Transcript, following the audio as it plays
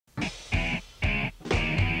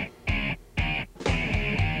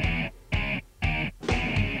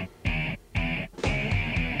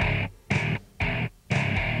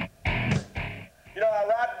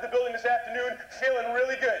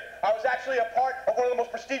part of one of the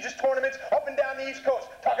most prestigious tournaments up and down the East Coast,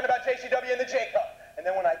 talking about JCW and the J Cup. And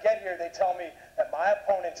then when I get here, they tell me that my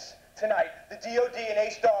opponents tonight, the DOD and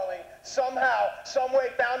Ace Darling, somehow, some way,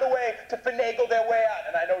 found a way to finagle their way out.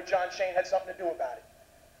 And I know John Shane had something to do about it.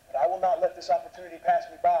 But I will not let this opportunity pass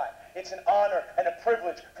me by. It's an honor and a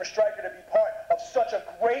privilege for Stryker to be part of such a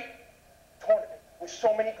great tournament with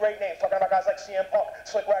so many great names. Talking about guys like CM Punk,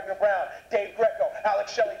 Slick Wagner Brown, Dave Greco,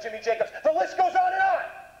 Alex Shelley, Jimmy Jacobs. The list goes on and on.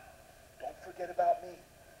 Don't forget about me.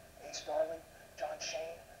 Ace Darling, John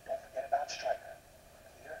Shane, don't forget about Stryker.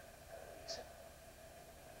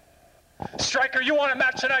 Stryker, you want a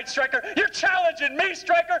match tonight, Stryker? You're challenging me,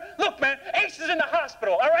 Stryker. Look, man, Ace is in the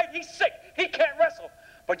hospital, all right? He's sick. He can't wrestle.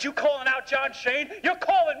 But you calling out John Shane? You're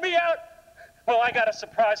calling me out? Well, I got a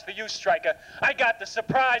surprise for you, Stryker. I got the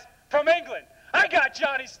surprise from England. I got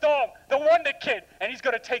Johnny Storm, the Wonder Kid, and he's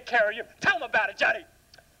going to take care of you. Tell him about it, Johnny.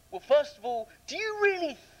 Well, first of all, do you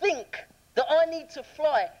really think that I need to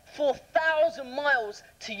fly 4,000 miles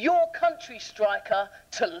to your country, Stryker,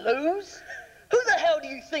 to lose? Who the hell do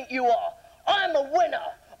you think you are? I'm a winner.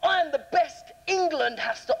 I'm the best England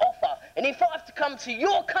has to offer. And if I have to come to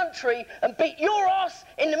your country and beat your ass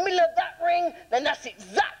in the middle of that ring, then that's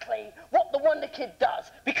exactly what the Wonder Kid does.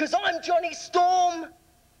 Because I'm Johnny Storm,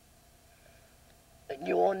 and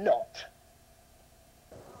you're not.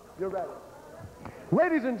 You're ready.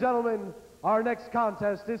 Ladies and gentlemen, our next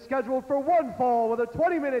contest is scheduled for one fall with a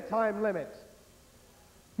 20-minute time limit.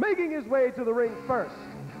 Making his way to the ring first,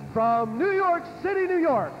 from New York City, New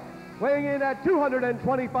York, weighing in at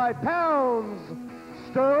 225 pounds,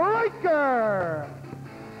 Stryker!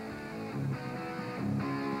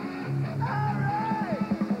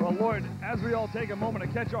 Well, Lloyd, as we all take a moment to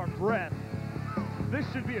catch our breath, this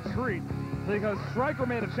should be a treat, because Stryker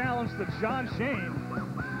made a challenge to John Shane,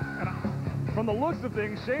 and from the looks of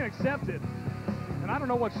things, Shane accepted. And I don't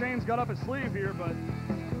know what Shane's got up his sleeve here, but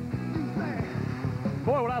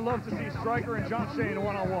boy, would I love to see Stryker and John Shane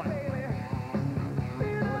one-on-one.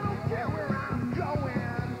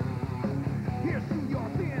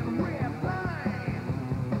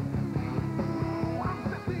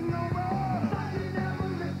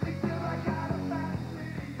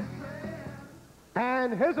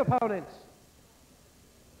 And his opponent,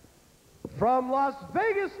 from Las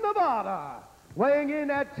Vegas, Nevada, weighing in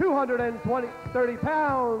at 230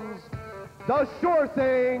 pounds, the sure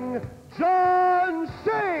thing, John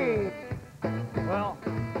Shane. Well,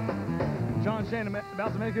 John Shane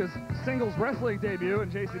about to make his singles wrestling debut in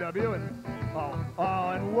JCW, and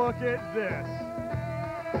and look at this.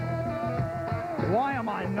 Why am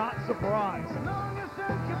I not surprised?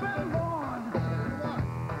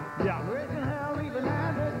 Yeah.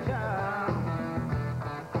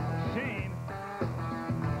 Shane,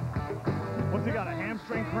 what's he got, a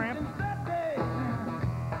hamstring cramp?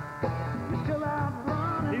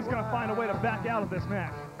 He's going to find a way to back out of this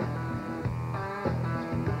match.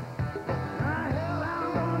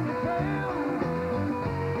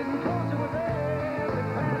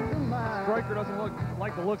 Stryker doesn't look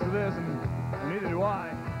like the looks of this, and neither do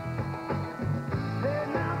I.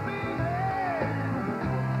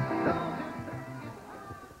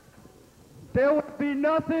 There would be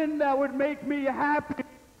nothing that would make me happy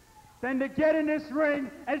than to get in this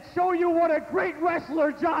ring and show you what a great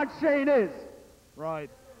wrestler John Shane is. Right.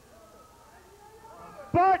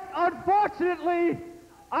 But unfortunately,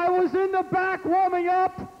 I was in the back warming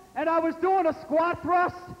up, and I was doing a squat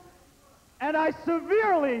thrust, and I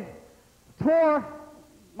severely tore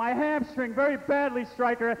my hamstring very badly,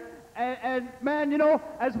 Stryker. And man, you know,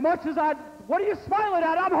 as much as what are you smiling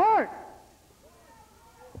at? I'm hurt.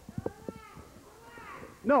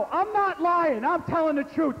 No, I'm not lying. I'm telling the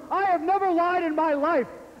truth. I have never lied in my life,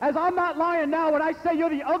 as I'm not lying now when I say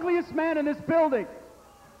you're the ugliest man in this building.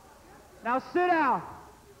 Now sit down.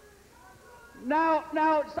 Now,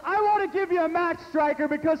 I want to give you a match, Stryker,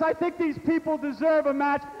 because I think these people deserve a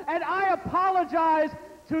match, and I apologize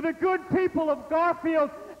to the good people of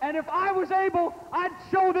Garfield, and if I was able, I'd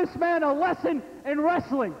show this man a lesson in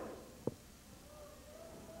wrestling.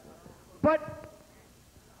 But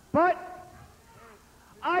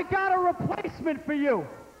I got a replacement for you.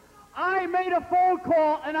 I made a phone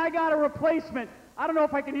call, and I got a replacement. I don't know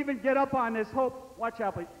if I can even get up on this. Hope, watch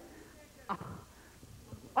out, please.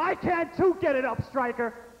 I can't too get it up,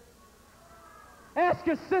 Stryker. Ask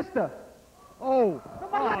your sister. Oh.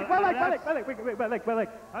 My leg.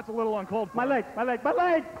 That's a little uncalled for. My leg.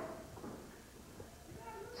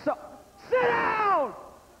 So, sit down!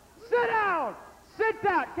 Sit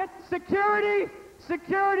down! Get security,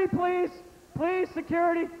 please. Please,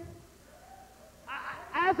 security.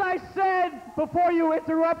 As I said before you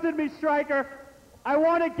interrupted me, Stryker, I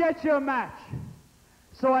want to get you a match.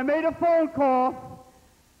 So I made a phone call,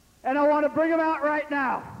 and I want to bring him out right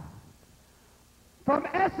now. From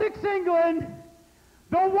Essex, England,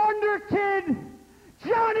 the Wonder Kid,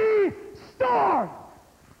 Johnny Storm.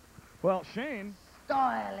 Well, Shane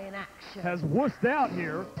Style in action. has wussed out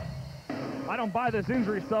here. I don't buy this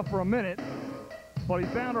injury stuff for a minute, but he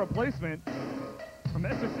found a replacement from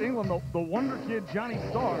Essex, England, the Wonder Kid, Johnny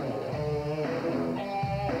Storm.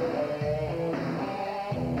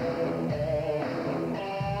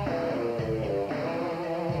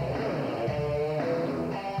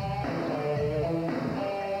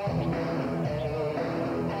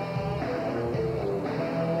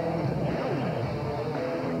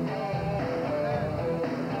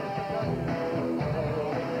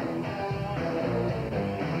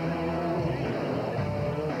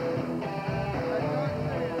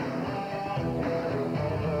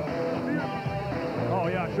 Oh,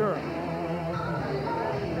 yeah, sure.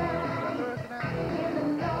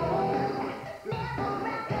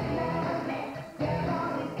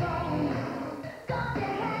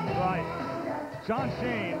 Right. John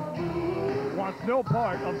Shane wants no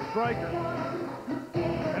part of Stryker.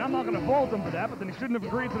 And I'm not going to fault him for that, but then he shouldn't have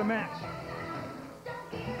agreed to the match.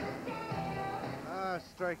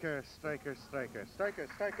 Stryker.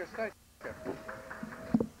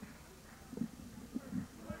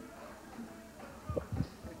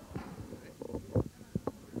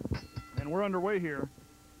 And we're underway here.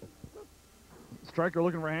 Stryker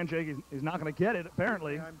looking for a handshake. He's not going to get it,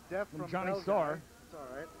 apparently. I'm deaf from Johnny Belgium. Starr. It's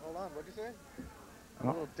all right. Hold on. What'd you say? I'm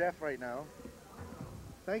a little deaf right now.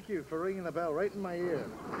 Thank you for ringing the bell right in my ear.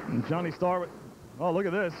 And Johnny Starr, oh, look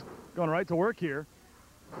at this. Going right to work here.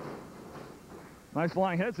 Nice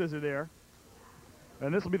flying head scissor there.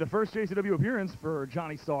 And this will be the first JCW appearance for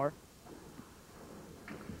Johnny Starr.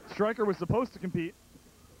 Stryker was supposed to compete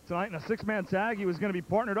tonight in a six-man tag. He was going to be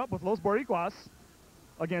partnered up with Los Boricuas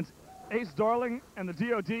against Ace Darling and the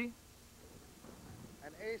DOD. And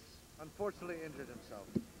Ace unfortunately injured himself.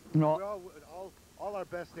 No. We're all our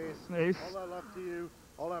best, Ace. Ace. All our love to you.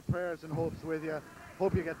 All our prayers and hopes with you.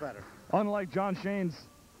 Hope you get better. Unlike John Shane's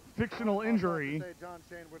fictional injury. Say, John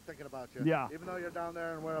Shane, we're thinking about you. Yeah. Even though you're down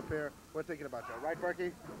there and we're up here, we're thinking about you. Right,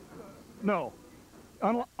 Berkey? No.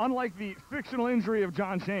 Unlike the fictional injury of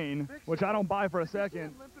John Shane, which I don't buy for a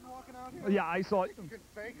second. Limping walking out here? Yeah, I saw it. You can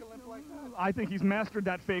fake a limp like that? I think he's mastered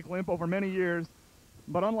that fake limp over many years.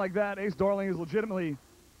 But unlike that, Ace Darling is legitimately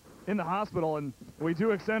in the hospital, and we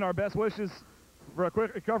do extend our best wishes for a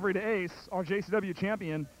quick recovery to Ace, our JCW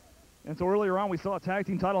champion. And so earlier on, we saw a tag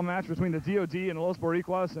team title match between the DOD and Los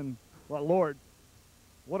Boricuas, and, well, Lord,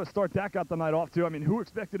 what a start that got the night off to. I mean, who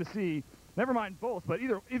expected to see, never mind both, but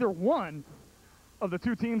either one of the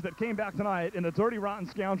two teams that came back tonight in the Dirty Rotten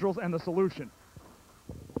Scoundrels and the Solution?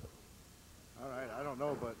 All right, I don't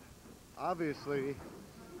know, but obviously,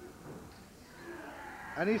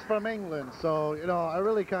 and he's from England, so, you know, I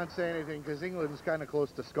really can't say anything because England's kind of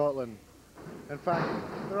close to Scotland. In fact,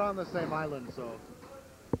 they're on the same island, so.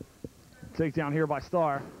 Takedown here by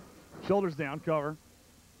Starr. Shoulders down, cover.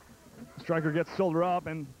 Stryker gets shoulder up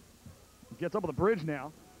and gets up with the bridge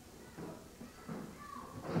now.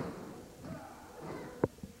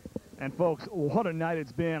 And folks, what a night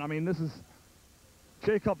it's been. I mean, this is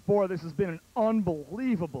J-Cup 4. This has been an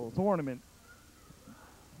unbelievable tournament.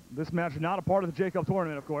 This match is not a part of the J-Cup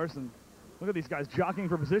tournament, of course. And look at these guys jockeying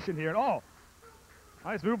for position here. And oh,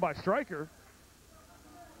 nice move by Stryker.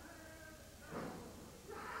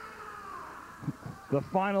 The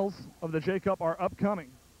finals of the J-Cup are upcoming.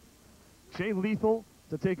 Jay Lethal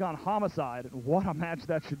to take on Homicide. And what a match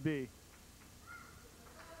that should be.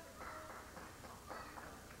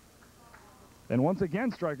 And once again,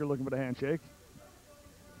 Stryker looking for the handshake.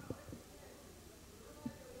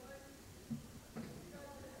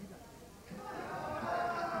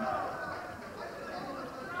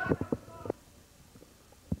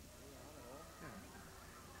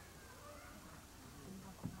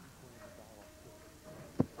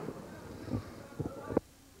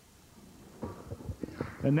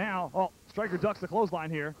 And now, oh, Stryker ducks the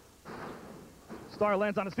clothesline here. Starr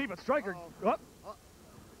lands on his feet, but Stryker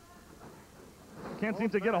can't seem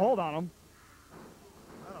to get a hold on him.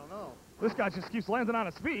 I don't know. This guy just keeps landing on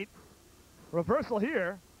his feet. Reversal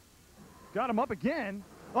here. Got him up again.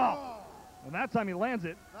 Oh, and that time he lands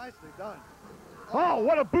it. Nicely done. Oh,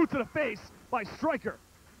 what a boot to the face by Stryker.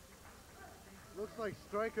 Looks like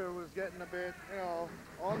Stryker was getting a bit, you know,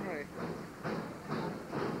 ornery.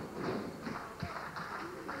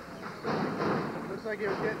 Looks like he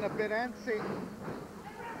was getting a bit antsy.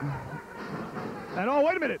 And oh,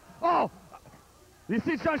 wait a minute. Oh, you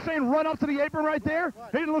see John Shane run up to the apron right there?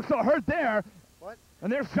 What? He didn't look so hurt there. What?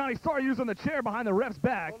 And there's Johnny Starr using the chair behind the ref's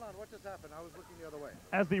back. Hold on, what just happened? I was looking the other way.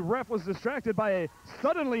 As the ref was distracted by a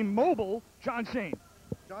suddenly mobile John Shane.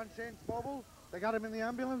 John Shane's mobile? They got him in the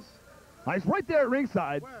ambulance? He's right there at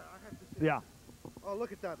ringside. Where? I have to see. Yeah. Oh,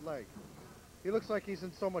 look at that leg. He looks like he's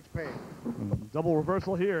in so much pain. Double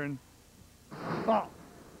reversal here, and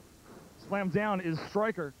slam down is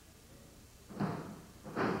Stryker.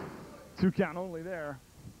 2 count only there.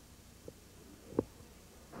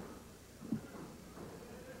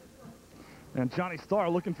 And Johnny Starr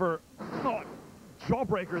looking for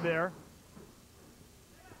jawbreaker there.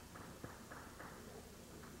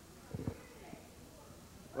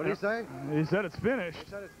 What did he say? He said it's finished. He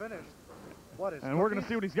said it's finished. What is? And we're going to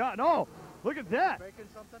see what he's got. Oh, look at that. Bacon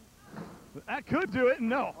something? That could do it.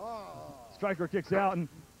 No. Oh. Stryker kicks out, and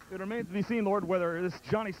it remains to be seen, Lord, whether this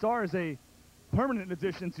Johnny Starr is a permanent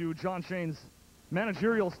addition to John Shane's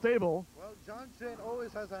managerial stable. Well, John Shane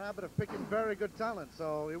always has a habit of picking very good talent,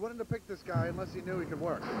 so he wouldn't have picked this guy unless he knew he could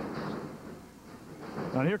work.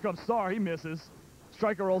 And here comes Starr. He misses.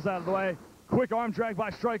 Stryker rolls out of the way. Quick arm drag by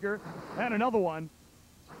Stryker, and another one.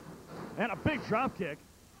 And a big drop kick.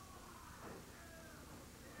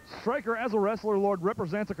 Stryker, as a wrestler, Lord,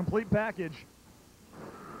 represents a complete package.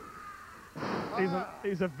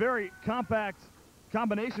 He's a very compact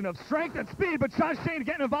combination of strength and speed, but John Shane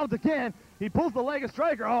getting involved again. He pulls the leg of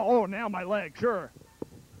Stryker. Oh, now my leg, sure.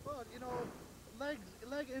 Well, you know,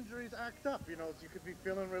 leg injuries act up, you know, so you could be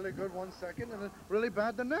feeling really good one second and then really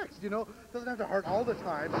bad the next, you know. Doesn't have to hurt all the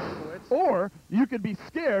time. Or you could be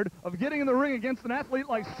scared of getting in the ring against an athlete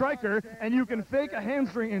like Stryker, and you can fake a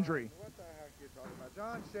hamstring injury. What the heck are you talking about?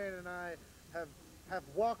 John Shane and I have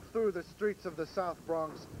walked through the streets of the South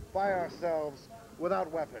Bronx by ourselves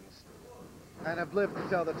without weapons and have lived to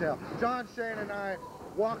tell the tale. John Shane and I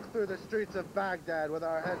walked through the streets of Baghdad with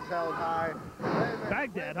our heads held high.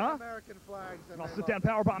 Baghdad, huh? American flags. And I'll sit down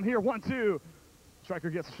powerbomb here. 1, 2. Stryker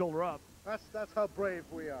gets the shoulder up. That's how brave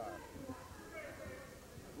we are.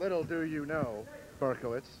 Little do you know,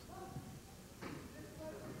 Berkowitz.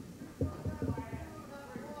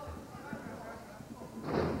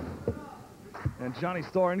 And Johnny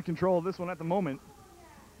Starr in control of this one at the moment.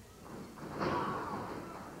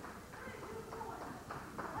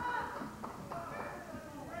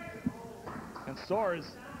 And Starr is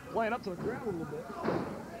playing up to the ground a little bit.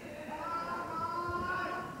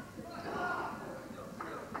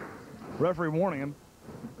 Referee warning him.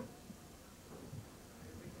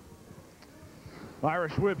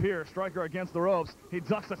 Irish whip here. Stryker against the ropes. He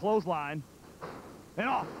ducks the clothesline. And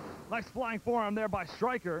nice flying forearm there by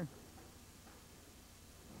Stryker.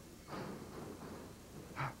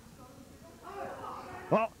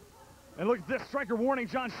 Oh, and look at this. Stryker warning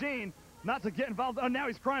John Shane not to get involved. Oh, now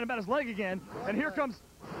he's crying about his leg again. And here comes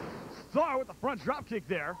Starr with the front drop kick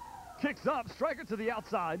there. Kicks up. Stryker to the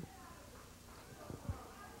outside.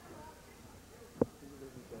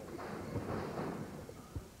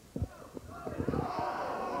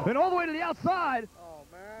 And all the way to the outside. Oh,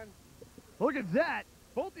 man. Look at that.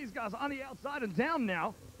 Both these guys on the outside and down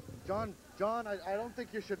now. John, I don't think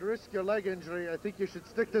you should risk your leg injury. I think you should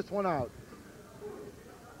stick this one out.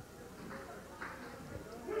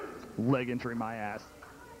 Leg injury, my ass.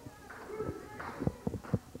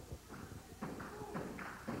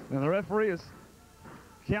 And the referee is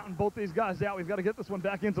counting both these guys out. We've got to get this one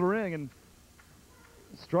back into the ring. And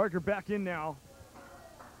Stryker back in now.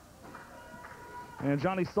 And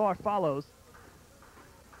Johnny Starr follows.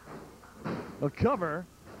 A cover.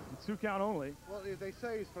 2 count only. Well, they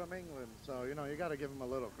say he's from England, so, you know, you got to give him a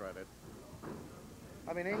little credit.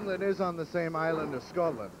 I mean, England is on the same island as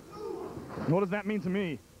Scotland. What does that mean to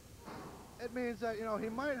me? It means that, you know, he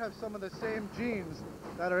might have some of the same genes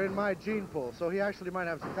that are in my gene pool, so he actually might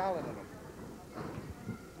have some talent in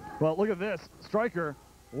him. Well, look at this. Stryker,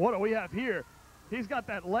 what do we have here? He's got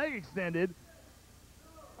that leg extended,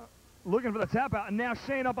 looking for the tap out, and now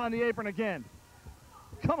Shane up on the apron again.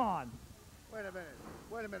 Come on. Wait a minute.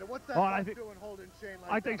 Wait a minute. What's that doing holding Shane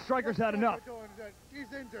like I think Stryker's had enough.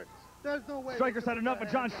 He's injured. There's no way. Stryker's had enough of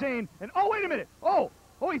John Shane. And, oh, wait a minute. Oh,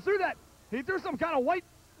 he threw that. He threw some kind of white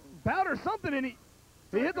powder or something, and he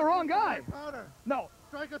hit the wrong guy. Powder. No.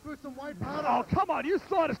 Stryker threw some white powder. Oh, come on. You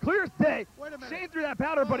saw it as clear as day. Wait a minute. Shane threw that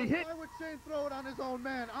powder, but he hit. Why would Shane throw it on his own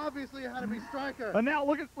man? Obviously, it had to be Stryker. And now,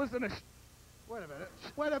 listen to... Wait a minute.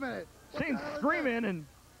 Wait a minute. Shane's screaming, and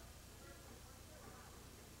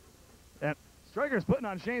Stryker's putting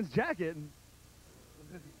on Shane's jacket. And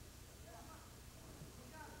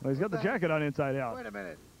well, he's got the jacket on inside out. Wait a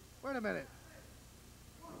minute. Wait a minute.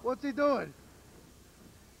 What's he doing?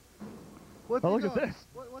 What's he look doing? at this.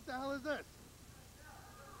 What the hell is this?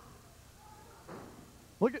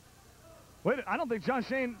 Look at... Wait, I don't think John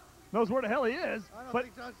Shane knows where the hell he is. I don't But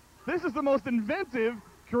think John... this is the most inventive,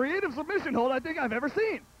 creative submission hold I think I've ever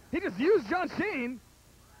seen. He just used John Shane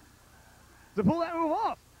to pull that move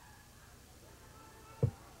off.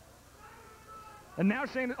 And now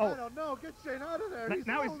Shane, I don't know. Get Shane out of there.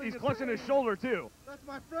 Now he's clutching his shoulder too. That's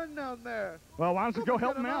my friend down there. Well, why don't you go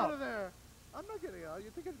help him out out? of there. I'm not getting out.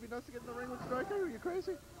 You think it'd be nice to get in the ring with Stryker? Are you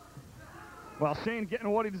crazy? Well, Shane getting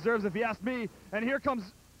what he deserves if you ask me. And here comes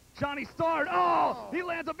Johnny Starr. Oh, he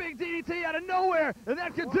lands a big DDT out of nowhere, and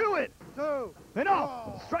that could do it. 2. And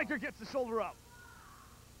Stryker gets the shoulder up.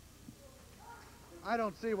 I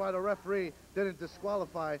don't see why the referee didn't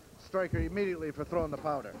disqualify Stryker immediately for throwing the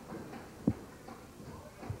powder.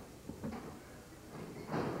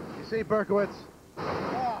 You see, Berkowitz?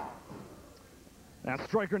 Now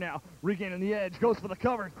Stryker now regaining the edge, goes for the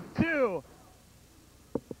cover. 2.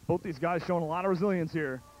 Both these guys showing a lot of resilience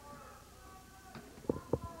here.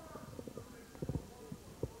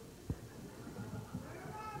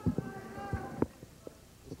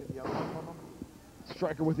 Just get the elbow from him.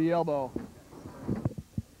 Stryker with the elbow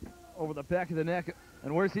over the back of the neck.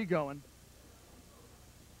 And where's he going?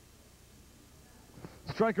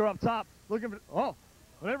 Stryker up top, looking for, oh,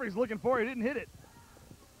 whatever he's looking for, he didn't hit it.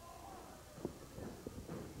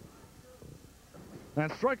 And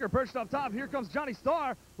Stryker perched up top. Here comes Johnny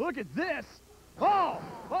Starr. Look at this. Oh,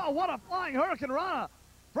 what a flying Hurricane Rana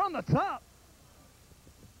from the top.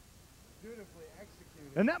 Beautifully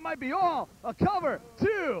executed. And that might be all. A cover. 2.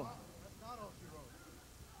 That's not all she wrote.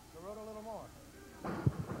 She wrote a little more.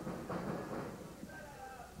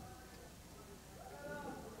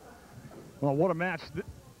 Well, what a match.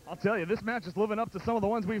 I'll tell you, this match is living up to some of the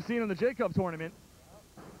ones we've seen in the J-Cup tournament.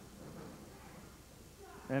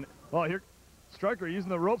 And, oh, here, Stryker using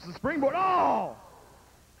the ropes to springboard. Oh!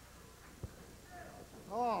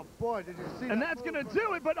 Oh, boy, did you see that? And that's going to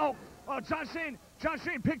do it, but, John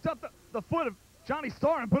Shane picked up the foot of Johnny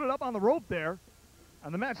Starr and put it up on the rope there.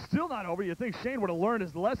 And the match still not over. You'd think Shane would have learned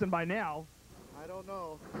his lesson by now. I don't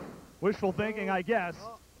know. Wishful thinking, I guess.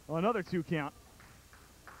 Oh. Well, another 2 count.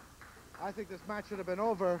 I think this match should have been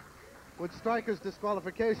over with Stryker's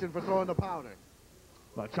disqualification for throwing the powder.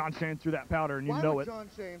 But John Shane threw that powder, and you Why know would it. John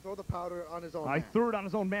Shane throw the powder on his own I man? threw it on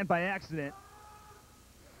his own man by accident.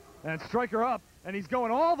 And Stryker up, and he's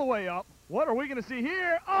going all the way up. What are we going to see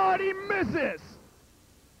here? Oh, and he misses!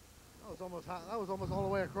 That was almost all the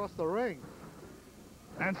way across the ring.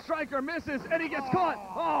 And Stryker misses, and he gets caught.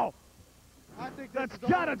 Oh, I think that's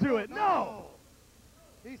got to do it. No!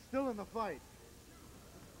 He's still in the fight.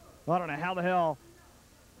 I don't know how the hell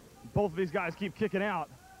both of these guys keep kicking out.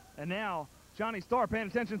 And now Johnny Starr paying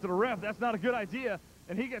attention to the ref. That's not a good idea.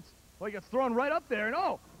 And he gets thrown right up there. And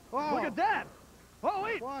look at that. Oh,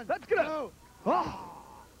 wait. That's going to... Oh!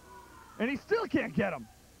 And he still can't get him.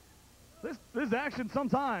 This action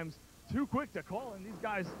sometimes too quick to call, and these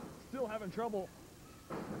guys still having trouble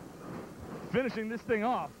finishing this thing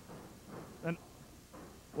off. And,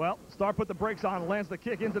 well, Starr put the brakes on, lands the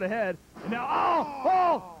kick into the head. And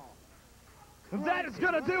now, and that is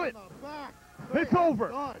going to do it. It's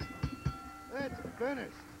over. It's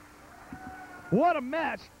finished. What a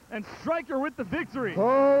match. And Stryker with the victory.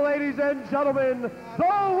 Oh, ladies and gentlemen,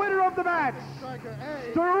 the winner of the match, Stryker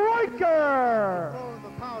throwing the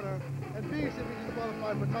powder, and B should be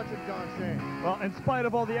disqualified for touching John Shane. Well, in spite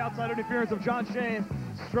of all the outside interference of John Shane,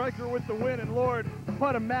 Stryker with the win. And Lord,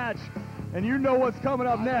 what a match. And you know what's coming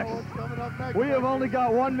up next. We have only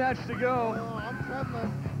got 1 match to go. I'm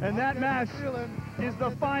trembling. And that match is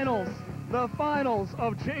the finals. The finals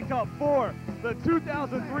of J-Cup 4, the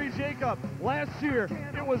 2003 J-Cup. Last year,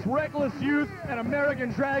 it was Reckless Youth and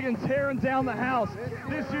American Dragon tearing down the house.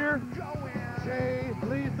 This year, Jay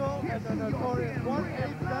Lethal and the notorious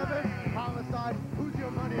 187 Homicide. Who's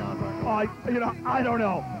your money on right now? I don't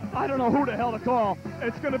know. I don't know who the hell to call.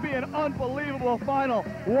 It's going to be an unbelievable final.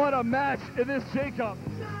 What a match in this J-Cup.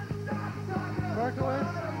 Berkowitz,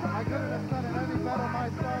 I couldn't have said it any better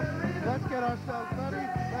myself. Let's get ourselves ready.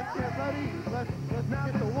 Let's get ready. Let's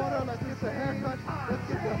get the water. Let's get the haircut. Let's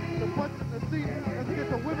get the butts in the seat. Let's get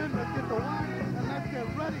the women. Let's get the wine. And let's get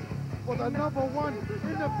ready for the #1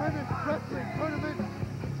 independent wrestling tournament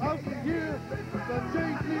of the year, the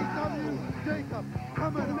JCW J-Cup,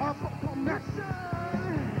 coming up next.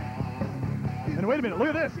 And wait a minute,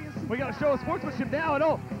 look at this. We got a show of sportsmanship now, and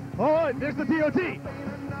oh, there's the DOT.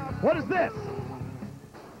 What is this?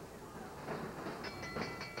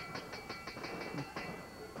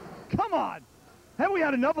 Come on! Have we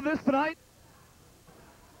had enough of this tonight?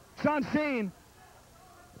 John Shane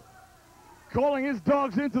calling his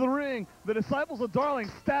dogs into the ring. The Disciples of Darling,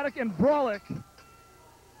 Static and Brawlick.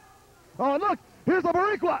 Oh, and look, here's the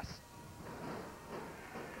Bariquas.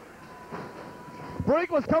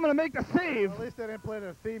 Boricua's coming to make the save. Well, at least they didn't play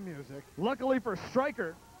the theme music. Luckily for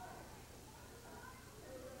Stryker.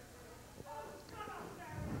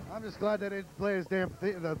 I'm just glad they didn't play his damn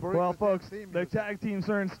theme. Well, folks, the tag team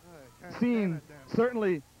scene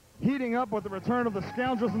certainly heating up with the return of the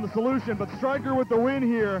Scoundrels and the Solution, but Stryker with the win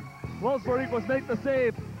here. Los Boricuas make the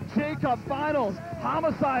save. J-Cup Finals,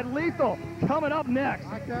 Homicide Lethal coming up next.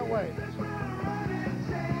 I can't wait.